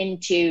kids,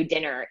 into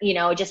dinner,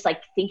 just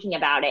like thinking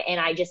about it. And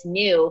I just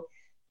knew,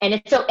 and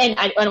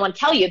I want to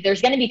tell you,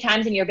 there's going to be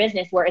times in your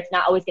business where it's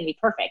not always going to be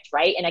perfect.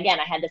 Right. And again,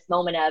 I had this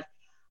moment of,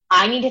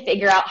 I need to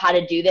figure out how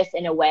to do this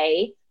in a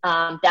way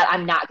that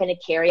I'm not going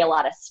to carry a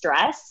lot of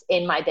stress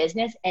in my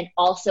business, and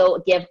also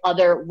give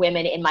other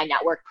women in my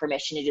network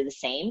permission to do the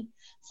same.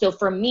 So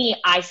for me,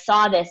 I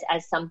saw this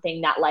as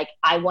something that like,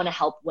 I want to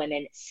help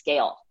women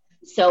scale.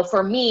 So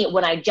for me,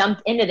 when I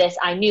jumped into this,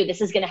 I knew this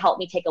is going to help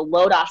me take a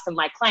load off some of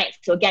my clients.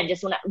 So again,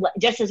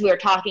 just as we were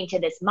talking to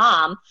this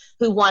mom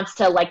who wants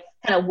to like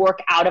kind of work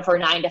out of her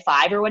 9 to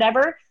 5 or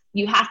whatever,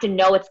 you have to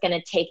know it's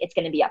going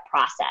to be a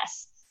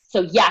process.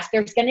 So yes,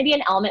 there's going to be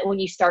an element when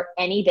you start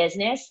any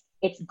business.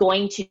 It's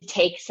going to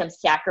take some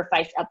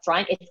sacrifice up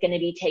front. It's going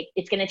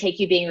to take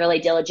you being really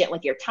diligent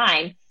with your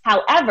time.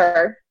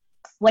 However,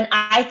 when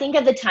I think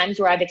of the times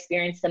where I've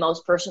experienced the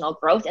most personal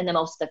growth and the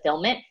most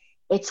fulfillment,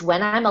 it's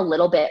when I'm a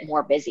little bit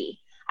more busy.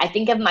 I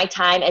think of my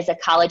time as a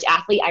college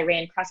athlete. I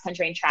ran cross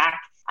country and track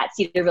at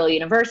Cedarville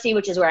University,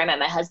 which is where I met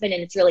my husband.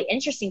 And it's really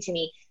interesting to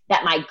me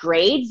that my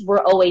grades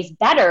were always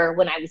better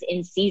when I was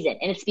in season.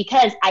 And it's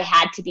because I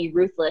had to be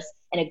ruthless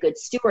and a good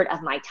steward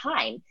of my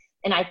time.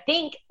 And I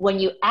think when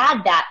you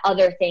add that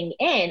other thing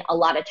in, a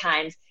lot of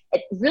times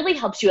it really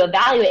helps you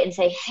evaluate and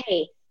say,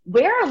 hey,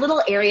 where are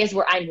little areas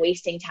where I'm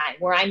wasting time,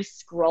 where I'm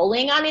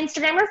scrolling on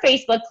Instagram or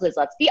Facebook? Because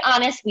let's be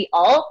honest, we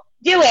all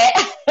do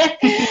it.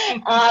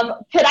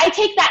 Could I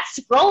take that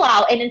scroll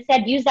out and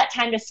instead use that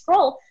time to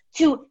scroll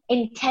to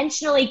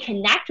intentionally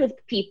connect with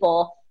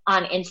people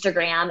on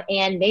Instagram,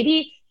 and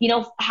maybe,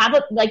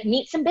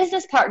 meet some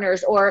business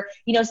partners, or,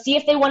 see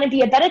if they want to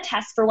be a beta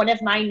test for one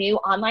of my new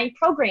online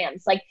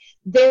programs. Like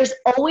there's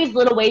always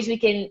little ways we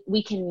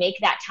can make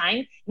that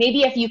time.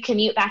 Maybe if you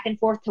commute back and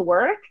forth to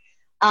work,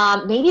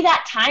 maybe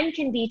that time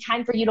can be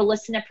time for you to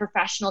listen to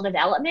professional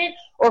development,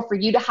 or for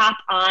you to hop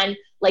on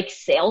like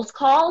sales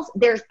calls.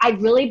 I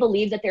really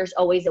believe that there's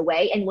always a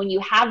way. And when you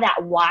have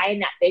that why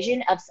and that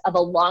vision of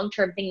a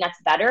long-term thing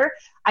that's better,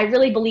 I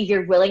really believe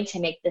you're willing to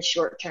make the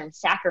short-term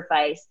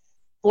sacrifice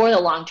for the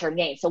long-term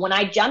gain. So when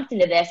I jumped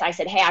into this, I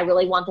said, hey, I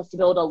really want this to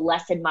be able to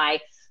lessen my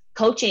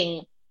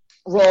coaching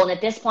role. And at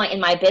this point in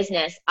my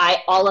business,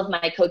 all of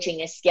my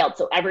coaching is scaled.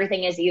 So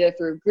everything is either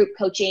through group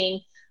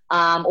coaching,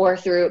 or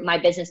through my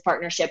business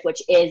partnership,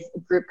 which is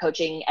group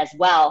coaching as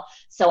well.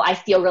 So I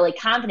feel really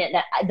confident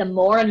that the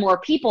more and more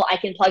people I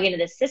can plug into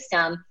this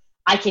system,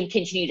 I can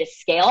continue to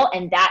scale.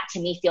 And that to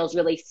me feels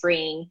really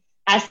freeing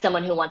as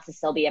someone who wants to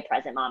still be a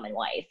present mom and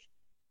wife.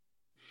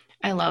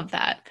 I love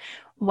that.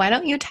 Why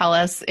don't you tell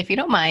us, if you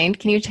don't mind,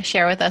 can you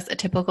share with us a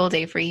typical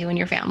day for you and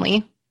your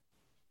family?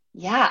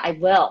 Yeah, I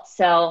will.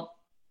 So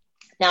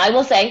now I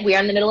will say we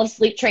are in the middle of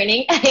sleep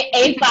training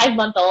a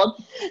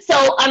 5-month-old.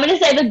 So I'm going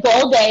to say the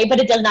goal day, but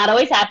it does not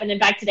always happen. In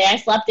fact, today I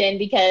slept in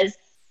because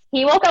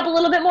he woke up a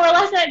little bit more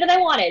last night than I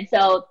wanted.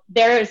 So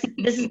this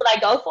is what I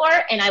go for.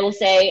 And I will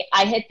say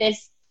I hit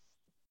this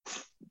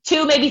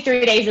 2, maybe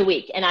 3 days a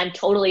week, and I'm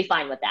totally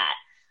fine with that.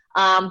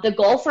 The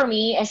goal for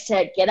me is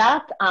to get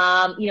up,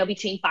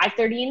 between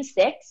 5:30 and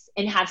 6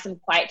 and have some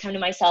quiet time to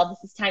myself.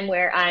 This is time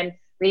where I'm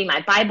reading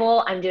my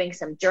Bible. I'm doing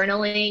some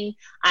journaling.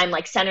 I'm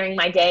like centering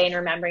my day and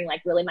remembering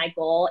like really my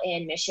goal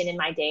and mission in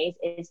my days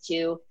is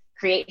to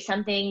create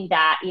something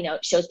that,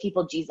 shows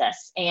people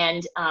Jesus.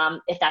 And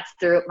if that's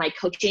through my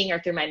coaching or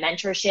through my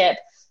mentorship,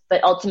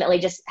 but ultimately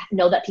just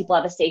know that people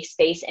have a safe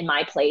space in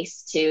my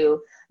place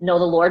to know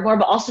the Lord more,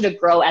 but also to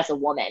grow as a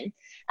woman.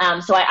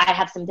 So I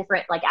have some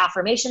different like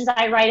affirmations that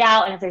I write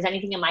out. And if there's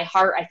anything in my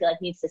heart I feel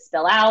like needs to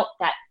spill out,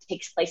 that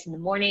takes place in the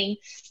morning.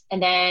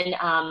 And then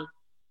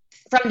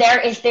from there,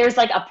 if there's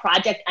like a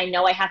project I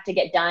know I have to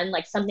get done,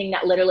 like something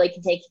that literally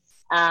can take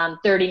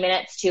 30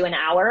 minutes to an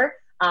hour,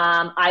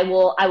 I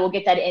will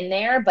get that in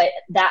there. But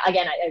that,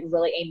 again, I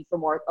really aim for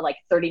more like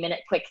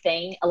 30-minute quick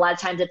thing. A lot of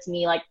times it's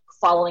me like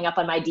following up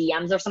on my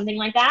DMs or something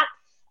like that.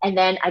 And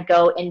then I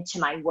go into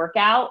my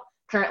workout.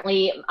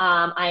 Currently,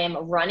 I am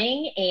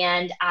running,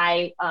 and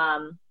I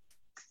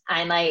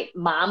I'm a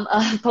mom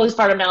of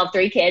postpartum now of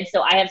 3 kids.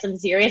 So I have some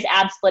serious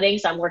ab splitting.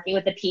 So I'm working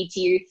with the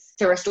PT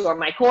to restore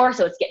my core.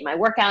 So it's getting my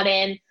workout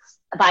in.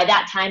 By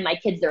that time, my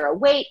kids are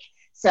awake.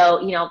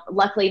 So,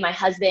 luckily my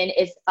husband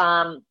is,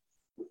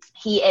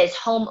 he is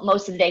home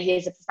most of the day. He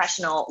is a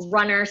professional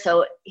runner.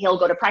 So he'll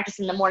go to practice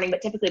in the morning,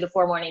 but typically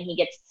before morning, he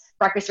gets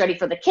breakfast ready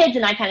for the kids.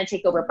 And I kind of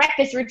take over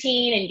breakfast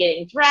routine and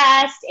getting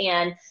dressed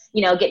and,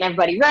 getting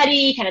everybody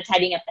ready, kind of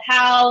tidying up the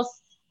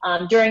house.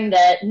 During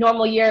the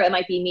normal year, it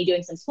might be me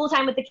doing some school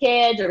time with the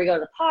kids, or we go to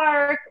the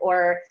park,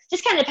 or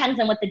just kind of depends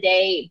on what the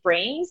day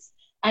brings.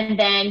 And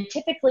then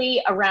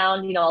typically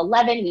around,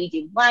 11, we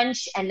do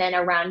lunch. And then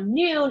around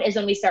noon is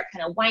when we start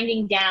kind of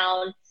winding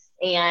down,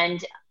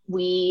 and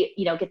we,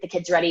 get the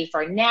kids ready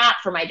for a nap.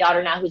 For my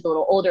daughter now, who's a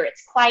little older,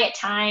 it's quiet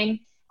time.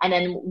 And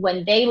then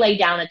when they lay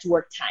down, it's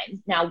work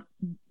time. Now,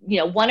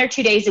 1 or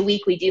 2 days a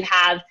week, we do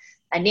have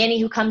a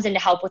nanny who comes in to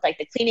help with like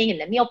the cleaning and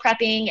the meal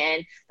prepping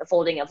and the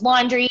folding of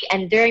laundry.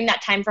 And during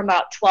that time from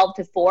about 12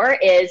 to 4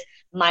 is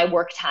my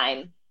work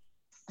time.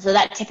 So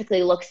that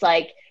typically looks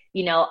like,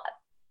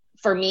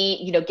 for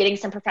me, getting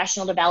some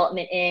professional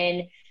development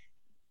in,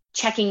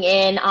 checking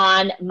in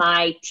on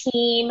my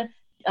team,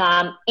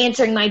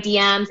 answering my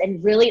DMs,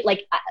 and really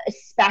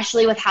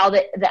especially with how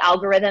the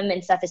algorithm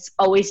and stuff is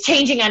always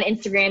changing on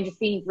Instagram, just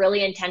being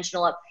really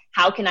intentional of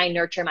how can I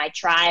nurture my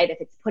tribe, if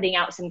it's putting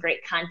out some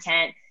great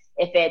content,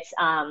 if it's,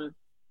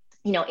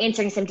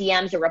 answering some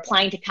DMs or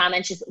replying to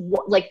comments, just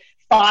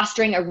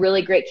fostering a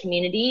really great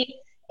community.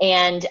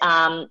 And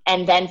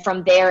then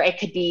from there, it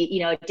could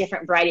be, a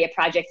different variety of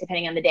projects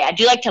depending on the day. I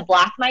do like to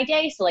block my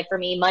day. So for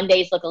me,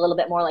 Mondays look a little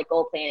bit more like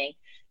goal planning.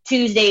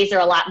 Tuesdays are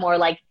a lot more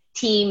like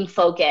team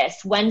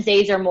focused.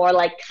 Wednesdays are more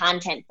like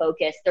content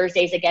focused.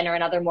 Thursdays again are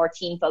another more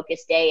team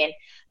focused day. And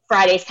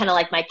Friday's kind of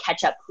like my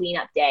catch up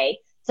cleanup day.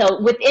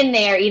 So within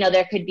there,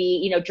 there could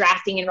be,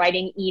 drafting and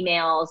writing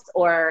emails,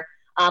 or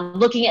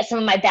looking at some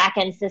of my back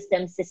end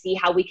systems to see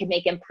how we could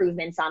make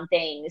improvements on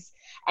things.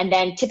 And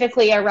then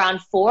typically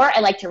around 4, I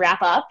like to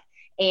wrap up,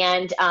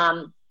 and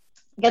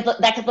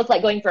that could look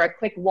like going for a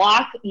quick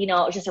walk,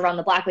 just around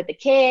the block with the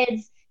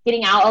kids,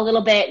 getting out a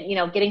little bit,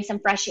 getting some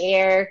fresh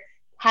air,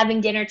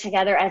 having dinner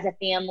together as a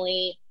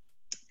family.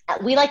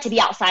 We like to be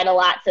outside a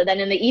lot. So then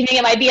in the evening,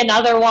 it might be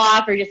another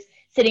walk, or just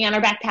sitting on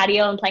our back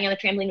patio and playing on the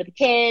trampoline with the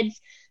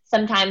kids.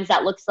 Sometimes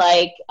that looks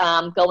like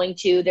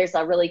there's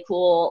a really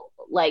cool,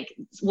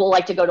 we'll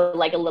like to go to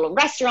a little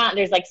restaurant.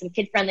 There's some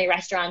kid-friendly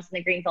restaurants in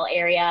the Greenville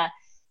area.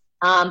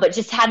 But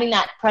just having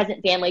that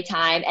present family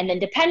time. And then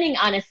depending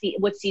on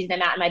what season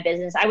I'm at in my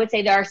business, I would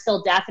say there are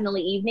still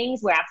definitely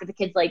evenings where after the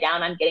kids lay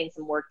down, I'm getting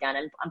some work done.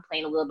 And I'm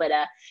playing a little bit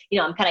of,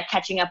 I'm kind of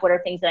catching up. What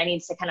are things that I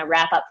need to kind of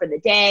wrap up for the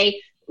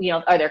day?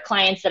 Are there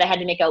clients that I had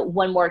to make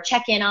one more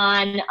check-in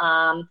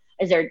on?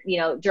 Is there,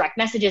 direct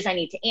messages I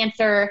need to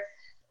answer?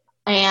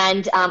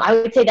 And I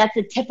would say that's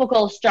a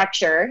typical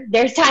structure.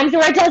 There's times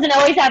where it doesn't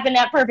always happen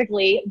that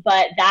perfectly,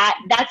 but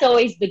that's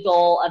always the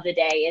goal of the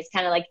day, is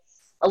kind of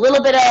a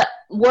little bit of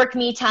work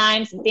me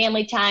time, some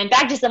family time,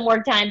 back to some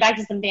work time, back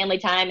to some family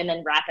time, and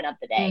then wrapping up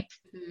the day.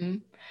 Mm-hmm.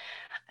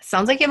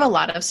 Sounds like you have a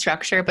lot of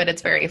structure, but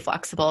it's very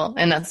flexible.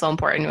 And that's so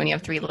important when you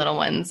have 3 little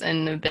ones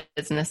and a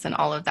business and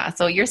all of that.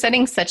 So you're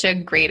setting such a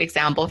great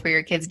example for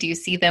your kids. Do you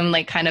see them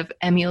kind of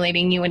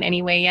emulating you in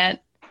any way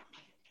yet?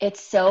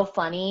 It's so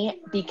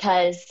funny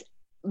because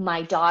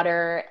my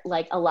daughter,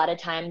 a lot of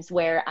times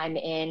where I'm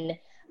in,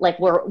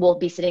 we'll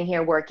be sitting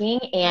here working,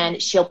 and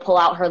she'll pull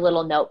out her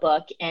little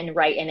notebook and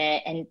write in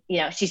it. And,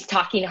 she's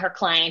talking to her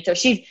clients, or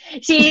she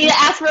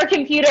asked for a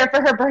computer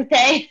for her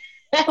birthday,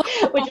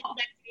 which is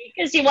next week,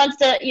 because she wants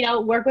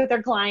to, work with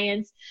her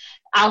clients.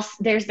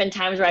 There's been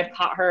times where I've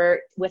caught her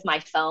with my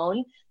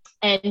phone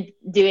and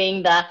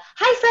doing the,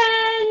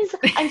 "Hi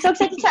friends, I'm so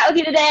excited to chat with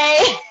you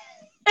today."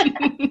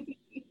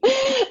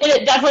 And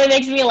it definitely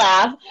makes me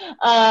laugh.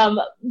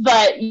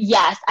 But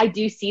yes, I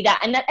do see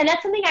that. And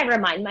that's something I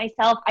remind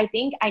myself.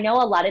 I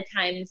know a lot of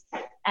times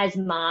as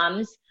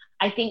moms,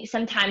 I think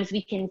sometimes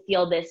we can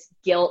feel this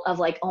guilt of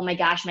oh my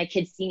gosh, my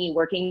kids see me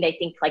working, they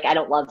think I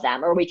don't love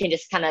them, or we can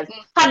just kind of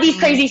have these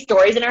crazy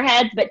stories in our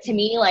heads. But to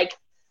me,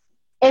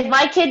 if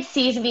my kid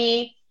sees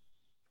me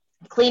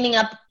cleaning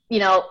up,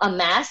 a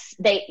mess,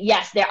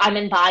 I'm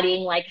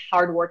embodying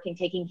hard work and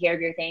taking care of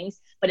your things.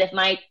 But if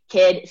my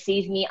kid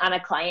sees me on a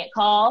client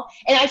call,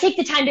 and I take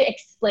the time to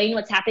explain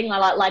what's happening, a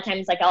lot of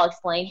times, I'll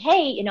explain,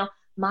 hey,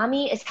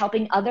 mommy is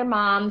helping other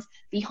moms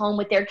be home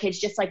with their kids,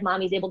 just like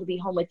mommy's able to be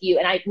home with you.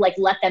 And I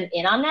let them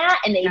in on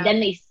that. And then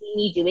they see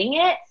me doing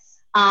it.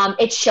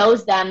 It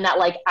shows them that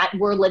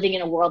we're living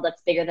in a world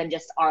that's bigger than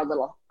just our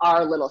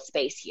little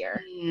space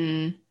here.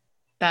 Mm.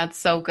 That's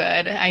so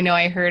good. I know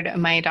I heard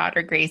my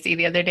daughter Gracie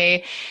the other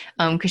day,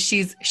 because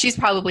she's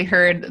probably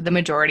heard the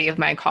majority of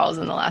my calls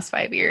in the last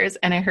 5 years.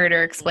 And I heard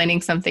her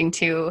explaining something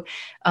to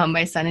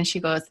my son, and she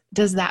goes,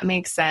 "Does that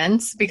make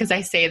sense?" Because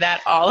I say that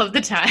all of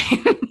the time.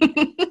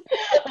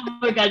 Oh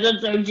my God,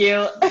 that's so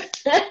cute.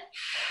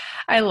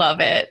 I love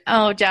it.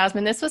 Oh,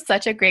 Jasmin, this was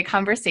such a great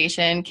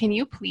conversation. Can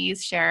you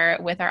please share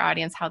with our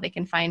audience how they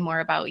can find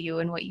more about you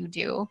and what you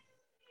do?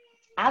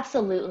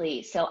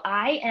 Absolutely. So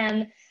I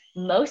am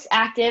most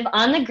active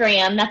on the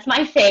gram. That's my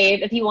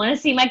fave. If you want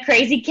to see my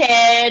crazy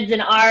kids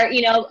and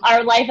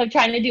our life of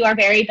trying to do our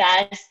very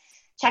best,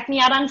 check me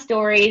out on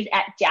stories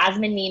at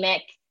Jasmin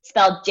Niemiec,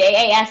 spelled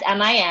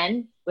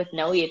Jasmin with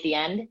no E at the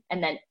end,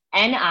 and then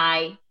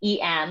Niemiec.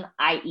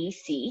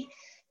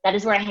 That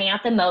is where I hang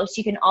out the most.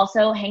 You can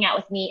also hang out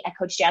with me at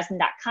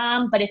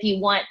coachjasmin.com. But if you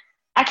want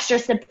extra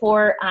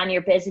support on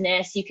your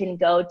business, you can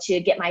go to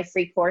get my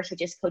free course,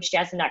 which is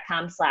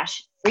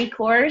coachjasmin.com/free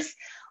course.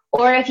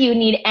 Or if you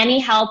need any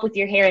help with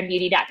your hair and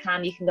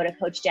beauty.com, you can go to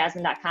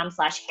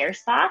coachjasmin.com/hair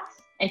spa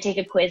and take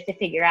a quiz to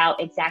figure out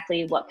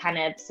exactly what kind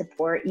of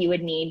support you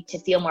would need to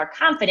feel more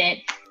confident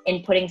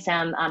in putting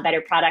some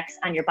better products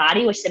on your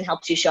body, which then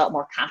helps you show up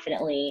more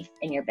confidently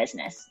in your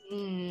business.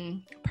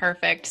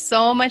 Perfect.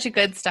 So much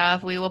good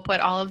stuff. We will put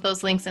all of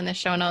those links in the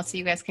show notes so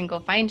you guys can go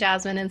find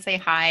Jasmin and say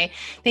hi.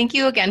 Thank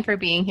you again for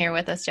being here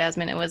with us,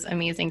 Jasmin. It was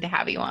amazing to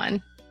have you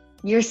on.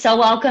 You're so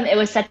welcome. It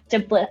was such a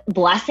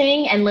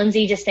blessing. And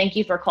Lindsay, just thank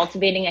you for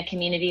cultivating a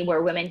community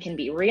where women can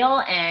be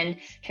real and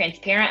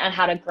transparent on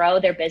how to grow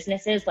their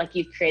businesses. Like,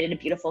 you've created a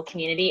beautiful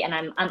community, and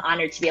I'm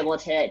honored to be able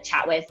to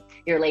chat with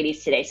your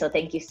ladies today. So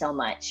thank you so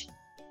much.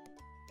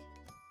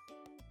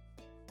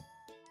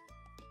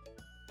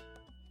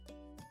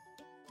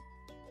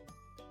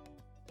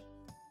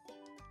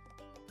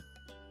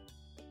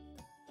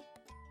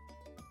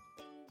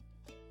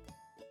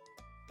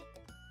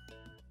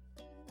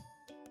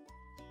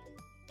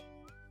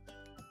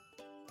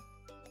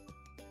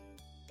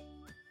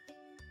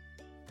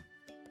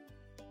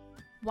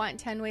 Want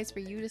 10 ways for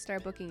you to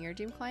start booking your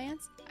dream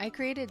clients? I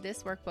created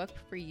this workbook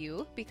for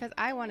you because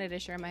I wanted to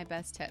share my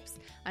best tips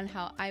on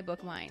how I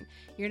book mine.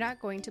 You're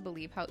not going to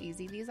believe how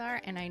easy these are,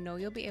 and I know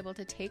you'll be able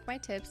to take my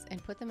tips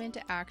and put them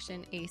into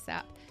action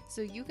ASAP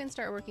so you can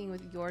start working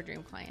with your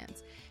dream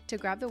clients. To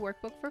grab the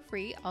workbook for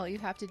free, all you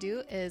have to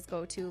do is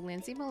go to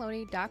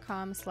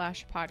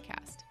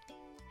lindsaymaloney.com/podcast.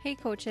 Hey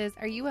coaches,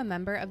 are you a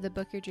member of the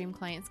Book Your Dream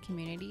Clients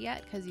community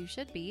yet? Because you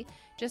should be.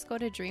 Just go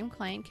to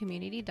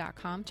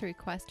dreamclientcommunity.com to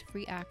request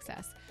free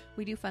access.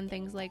 We do fun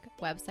things like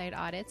website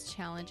audits,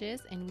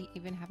 challenges, and we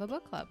even have a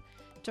book club.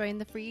 Join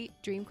the free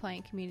Dream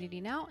Client community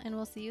now, and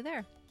we'll see you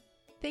there.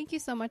 Thank you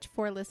so much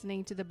for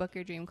listening to the Book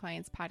Your Dream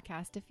Clients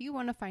podcast. If you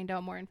want to find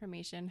out more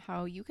information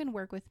how you can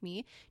work with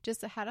me,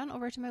 just head on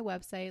over to my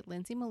website,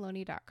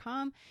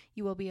 lindsaymaloney.com.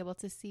 You will be able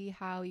to see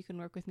how you can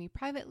work with me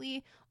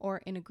privately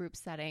or in a group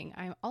setting.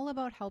 I'm all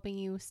about helping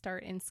you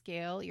start and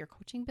scale your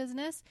coaching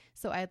business,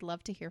 so I'd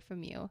love to hear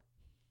from you.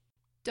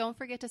 Don't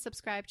forget to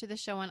subscribe to the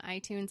show on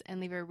iTunes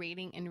and leave a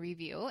rating and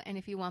review. And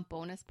if you want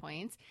bonus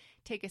points,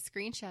 take a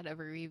screenshot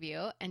of a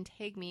review and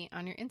tag me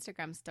on your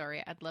Instagram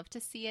story. I'd love to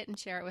see it and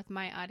share it with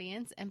my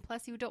audience. And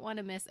plus, you don't want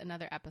to miss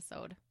another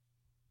episode.